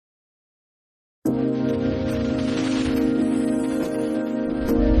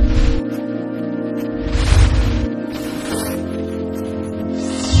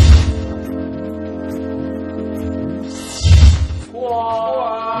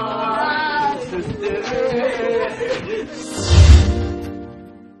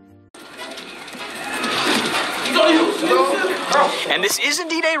And this is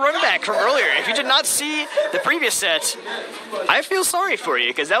indeed a run back from earlier. If you did not see the previous set, I feel sorry for you,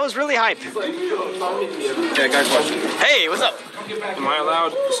 because that was really hype. Yeah, guys watching. Hey, what's up? Am I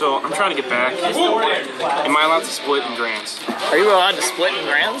allowed? So I'm trying to get back. Am I allowed to split in grands? Are you allowed to split in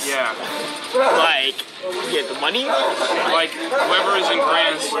grands? Yeah. Like, get the money? Like, whoever is in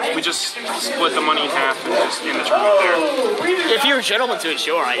grands, we just split the money in half and just end the tournament there. If you're a gentleman to it,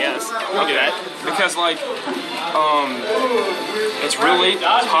 sure, I guess. I'll do that. Because, like, it's really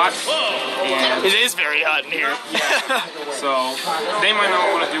hot. And It is very hot in here. so they might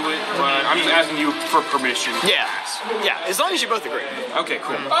not want to do it, but I'm just asking you for permission. Yeah. Yeah, as long as you both agree. Okay,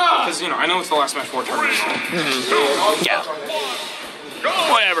 cool. Because, you know, I know it's the last match for a tournament. Yeah.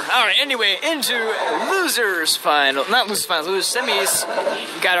 Whatever. Alright, anyway, into losers final. Not losers finals, losers semis.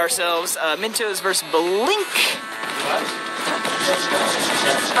 Got ourselves Mintos versus Blink.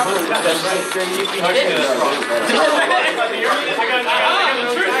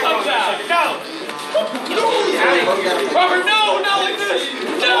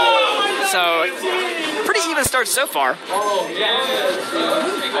 So, pretty even start so far.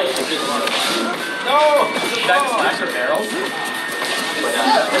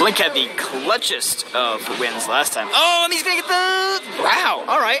 Blink had the clutchest of wins last time. Oh, and he's gonna get the... Wow,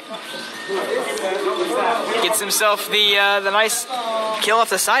 alright. Gets himself the nice kill off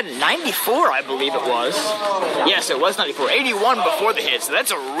the side. 94, I believe it was. Yes, it was 94. 81 before the hit, so that's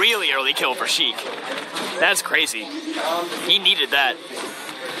a really early kill for Sheik. That's crazy. He needed that.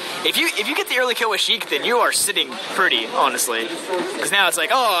 If you get the early kill with Sheik, then you are sitting pretty, honestly. Because now it's like,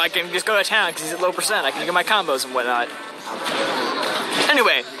 oh, I can just go to town because he's at low percent. I can get my combos and whatnot.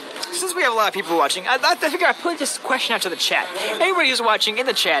 Anyway, since we have a lot of people watching, I figure I'd put this question out to the chat. Anybody who's watching in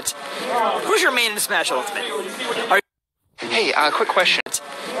the chat, who's your main in Smash Ultimate? Hey, quick question.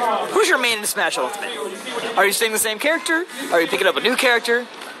 Who's your main in Smash Ultimate? Are you staying the same character? Are you picking up a new character?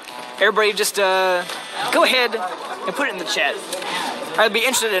 Everybody just go ahead and put it in the chat. I'd be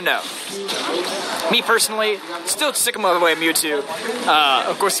interested to know. Me personally, still sticking my way Mewtwo.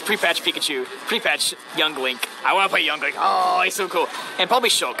 Of course, pre-patch Pikachu, pre-patch Young Link. I want to play Young Link. Oh, he's so cool. And probably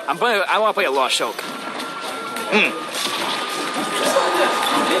Shulk. I want to play a lot of Shulk.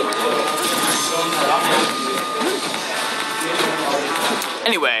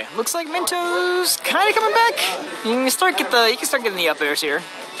 Anyway, looks like Minto's kind of coming back. You can start getting the up airs here.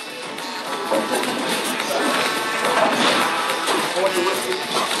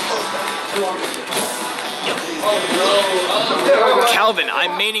 Calvin,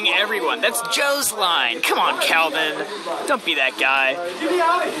 I'm maining everyone. That's Joe's line. Come on, Calvin. Don't be that guy.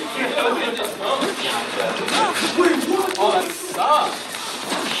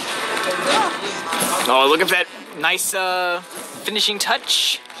 Oh, look at that nice finishing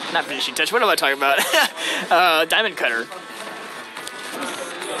touch. Not finishing touch. What am I talking about? Diamond cutter.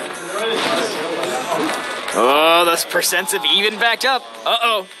 Oh, those percents have even backed up.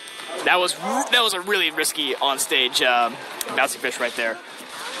 Uh-oh. That was a really risky on-stage bouncing fish right there.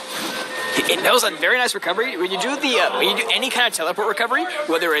 And that was a very nice recovery. When you do any kind of teleport recovery,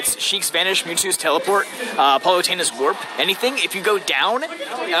 whether it's Sheik's Vanish, Mewtwo's Teleport, Palutena's Warp, anything, if you go down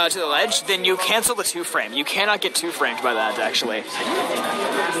to the ledge, then you cancel the 2-frame. You cannot get 2-framed by that, actually.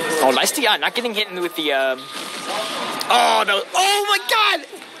 Oh, nice DI. Not getting hit with the... Oh, no. Oh, my God!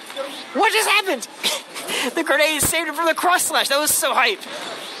 What just happened? The grenade saved him from the cross slash. That was so hype.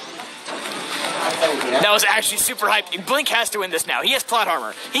 That was actually super hype. Blink has to win this now. He has plot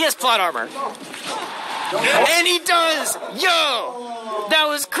armor. He has plot armor. And he does! Yo! That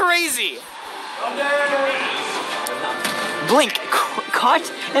was crazy. Blink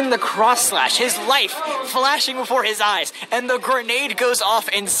caught in the cross slash, his life flashing before his eyes, and the grenade goes off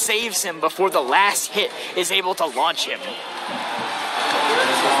and saves him before the last hit is able to launch him.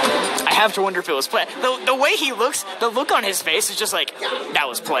 I have to wonder if it was planned. The way he looks, the look on his face is just like, that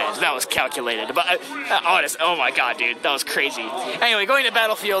was planned, that was calculated. But honest, oh my god, dude, that was crazy. Anyway, going to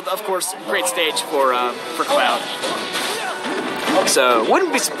Battlefield, of course, great stage for Cloud. So,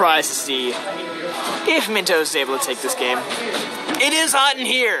 wouldn't be surprised to see if Mintos is able to take this game. It is hot in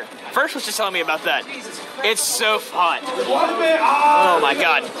here. First was just telling me about that. It's so hot. Oh my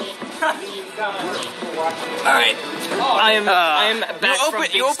god. Alright. I am back from being stuck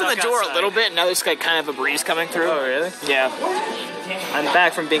outside. You open the door a little bit, and now there's like kind of a breeze coming through. Oh, really? Yeah. I'm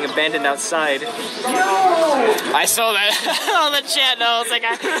back from being abandoned outside. I saw that on the chat, and I was like,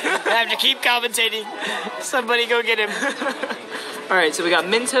 I have to keep commentating. Somebody go get him. All right, so we got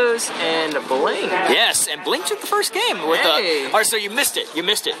Mintos and Blink. Yes, and Blink took the first game with Hey. Alright, so you missed it. You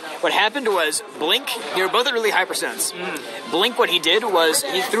missed it. What happened was Blink, they were both at really high percents. Blink, what he did was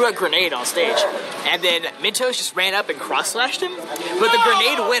he threw a grenade on stage. And then Mintos just ran up and cross-slashed him. But the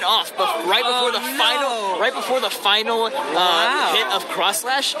grenade went off right before the final hit of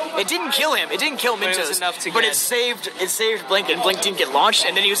cross-slash. It didn't kill him. It didn't kill But it was Mintos. enough to But get- it saved Blink, and Blink didn't get launched,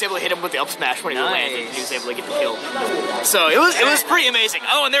 and then he was able to hit him with the up smash when he landed, and he was able to get the kill. So it was pretty amazing.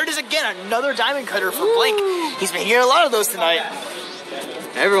 Oh, and there it is again, another diamond cutter for Blink. He's been hearing a lot of those tonight.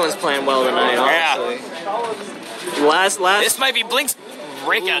 Everyone's playing well tonight, honestly. Last. This might be Blink's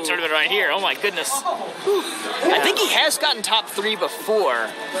breakout tournament right here. Oh my goodness. I think he has gotten top 3 before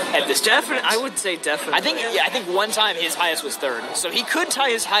at this tournament. I would say definitely. I think one time his highest was 3rd. So he could tie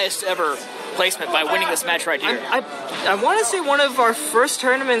his highest ever placement by winning this match right here. I want to say one of our first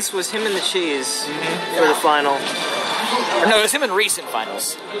tournaments was him and the Cheese for the final. No, it was him in recent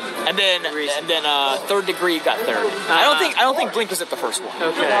finals, and then Third Degree got 3rd. I don't think Blink was at the first one.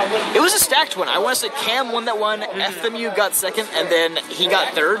 Okay. It was a stacked one. I want to say Cam won that one, FMU got 2nd, and then he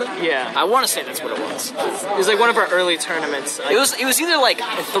got 3rd. Yeah. I want to say that's what it was. It was like one of our early tournaments. It was either like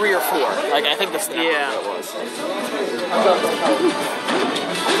 3 or 4. Like I think that's the number Yeah. it was.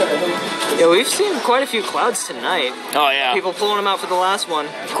 Yeah, we've seen quite a few clouds tonight. Oh yeah. People pulling them out for the last one.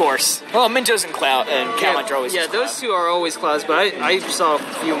 Of course. Well, Mintos and Cloud and Calendar always. Yeah, those two are always clouds, but I saw a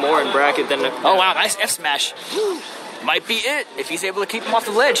few more in bracket than. Oh wow, nice F smash. Might be it if he's able to keep him off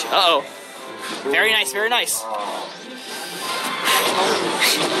the ledge. Uh oh. Very nice, very nice.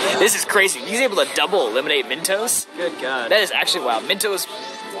 This is crazy. He's able to double eliminate Mintos. Good God. That is actually wow. Mintos,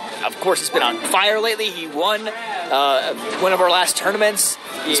 of course, has been on fire lately. He won one of our last tournaments.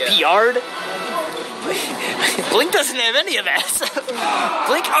 He's PR'd. Blink doesn't have any of that.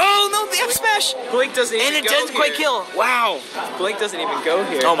 Blink, oh no, the F smash! Blink doesn't even And it go does quite here. kill. Wow. Blink doesn't even go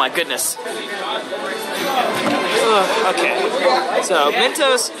here. Oh my goodness. Okay. So,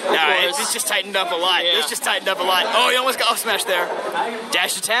 Mintos, of course. It's just tightened up a lot. Yeah. It's just tightened up a lot. Oh, he almost got off smash there.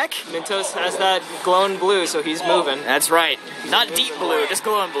 Dash attack. Mintos has that glowing blue, so he's moving. That's right. Not deep blue, just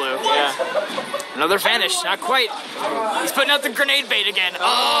glowing blue. Yeah. Another vanish, not quite. He's putting out the grenade bait again.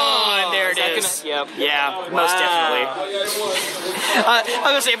 Oh, and there it is. Yep. Yeah, most definitely. I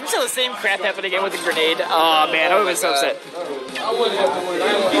was gonna say, if we saw the same crap happen again with the grenade, oh man, I would have been so upset.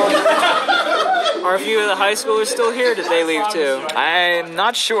 Are a few of the high schoolers still here? Did they leave too? I'm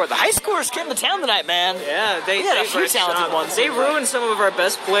not sure. The high schoolers came to town tonight, man. Yeah, they had a they few talented ones. They ruined some of our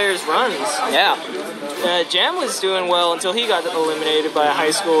best players' runs. Yeah. Jam was doing well until he got eliminated by a high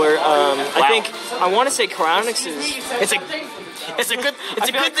schooler. I want to say Chronix is. It's a good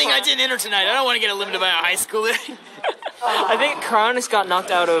thing I didn't enter tonight. I don't want to get eliminated by a high schooler. I think Chronix got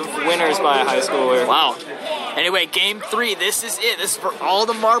knocked out of winners by a high schooler. Wow. Anyway, game 3. This is it. This is for all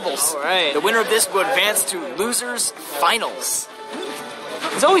the marbles. All right. The winner of this will advance to losers finals.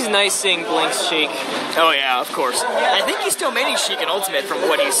 It's always nice seeing Blink's Sheik. Oh yeah, of course. I think he's still maining Sheik in Ultimate from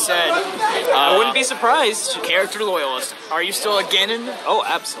what he said. I wouldn't be surprised. Character loyalist. Are you still a Ganon? Oh,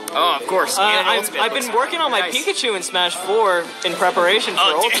 absolutely. Oh, of course. Ganon Ultimate I've looks been working on my nice. Pikachu in Smash 4 in prepreration for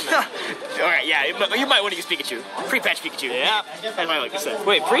Ultimate. Alright, yeah, you might want to use Pikachu. Pre-patch Pikachu. Yeah. As I like to say.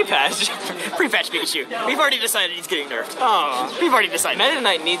 Wait, pre-patch? Pre-patch Pikachu. We've already decided he's getting nerfed. Oh, We've already decided. Meta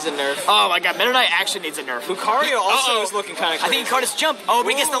Knight needs a nerf. Oh my god, Meta Knight actually needs a nerf. Lucario also is looking kind of I think he caught his jump. Oh, but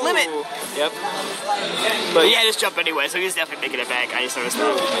he gets the limit. Yep. But he had his jump anyway, so he's definitely making it back. I just noticed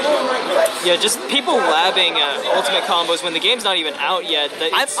that. Yeah, just people labbing Ultimate combos when the game's not even out yet.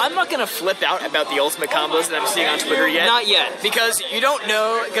 I'm not gonna flip out about the ultimate combos that I'm seeing on Twitter yet. Not yet. Because you don't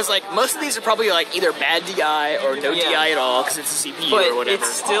know, because like most of these are probably like either bad DI or no DI at all, because it's a CPU But or whatever.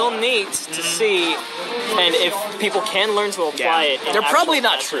 it's still neat to see, and if people can learn to apply it. in They're probably actual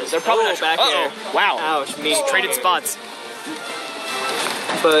not matches. true. They're probably not true. back air. Wow. Ouch, me. Traded spots.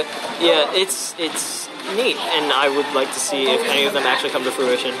 But yeah, it's neat, and I would like to see if any of them actually come to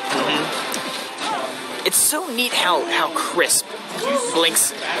fruition. It's so neat how crisp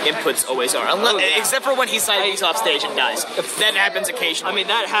Blink's inputs always are, except for when he's off stage and dies. That happens occasionally. I mean,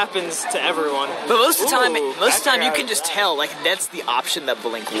 that happens to everyone. But most of the time, Ooh, you can just tell, like, that's the option that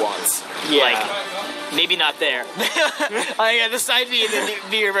Blink wants. Yeah. Like, maybe not there. Yeah, the side B and the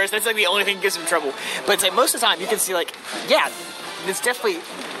B reverse, that's like the only thing that gives him trouble. But it's like, most of the time, you can see, like, yeah, it's definitely,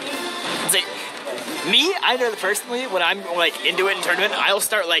 it's like, me, I know that personally, when I'm like into it in tournament, I'll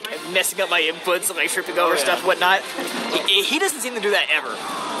start like messing up my inputs and like tripping over stuff, whatnot. He doesn't seem to do that ever.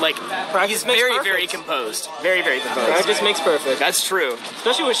 Like, he's very composed. Very composed. Practice makes perfect. That's true.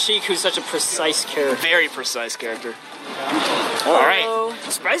 Especially with Sheik, who's such a precise character. Very precise character. All right.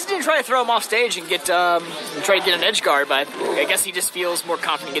 Surprised he didn't try to throw him off stage and get try to get an edge guard, but I guess he just feels more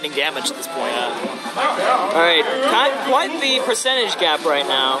confident getting damage at this point. All right, quite the percentage gap right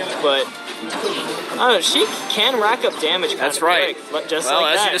now, but I don't know, Sheik can rack up damage. That's right. Quick, just well,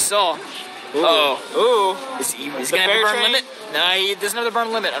 like as that. you just saw. Ooh. Oh. Ooh. Is he going to have a burn limit? No, there's another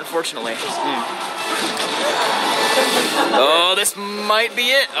burn limit, unfortunately. Oh, this might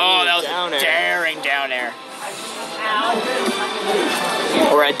be it. Oh, that was down a air. daring down air.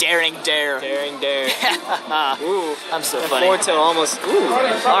 Or a daring dare. Daring dare. Ooh. I'm so funny. Forward tilt almost. Ooh.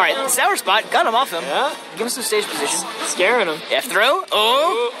 All right, sour spot. Got him off him. Yeah. Give him some stage position. Scaring him. F throw.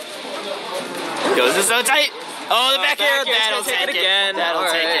 Oh. Goes this so tight. Oh, the back air. That'll take it again.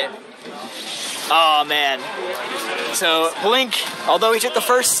 That'll take it. Oh, man. So, Blink, although he took the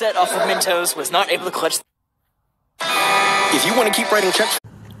first set off of MINTOS, was not able to clutch. If you want to keep writing checks